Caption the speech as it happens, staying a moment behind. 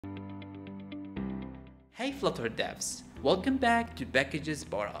Hey Flutter devs, welcome back to Packages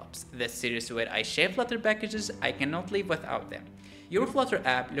Power-Ups, the series where I share Flutter packages I cannot live without them. Your Flutter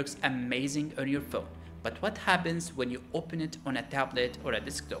app looks amazing on your phone, but what happens when you open it on a tablet or a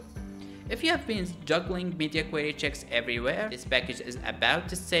desktop? If you have been juggling media query checks everywhere, this package is about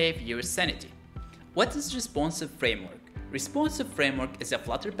to save your sanity. What is Responsive Framework? Responsive Framework is a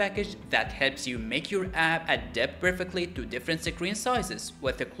Flutter package that helps you make your app adapt perfectly to different screen sizes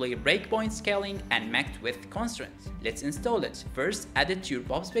with a clear breakpoint scaling and mapped with constraints. Let's install it. First, add it to your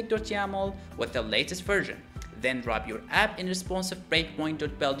pubspec.yaml with the latest version. Then wrap your app in responsive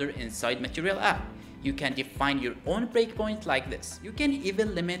breakpoint.builder inside Material app. You can define your own breakpoint like this. You can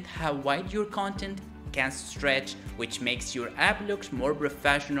even limit how wide your content can stretch, which makes your app look more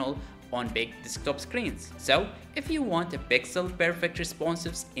professional on big desktop screens. So, if you want a pixel-perfect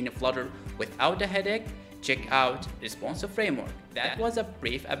responsives in Flutter without a headache, check out Responsive Framework. That was a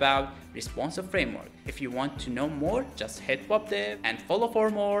brief about Responsive Framework. If you want to know more, just hit pub.dev and follow for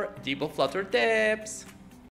more deep Flutter tips.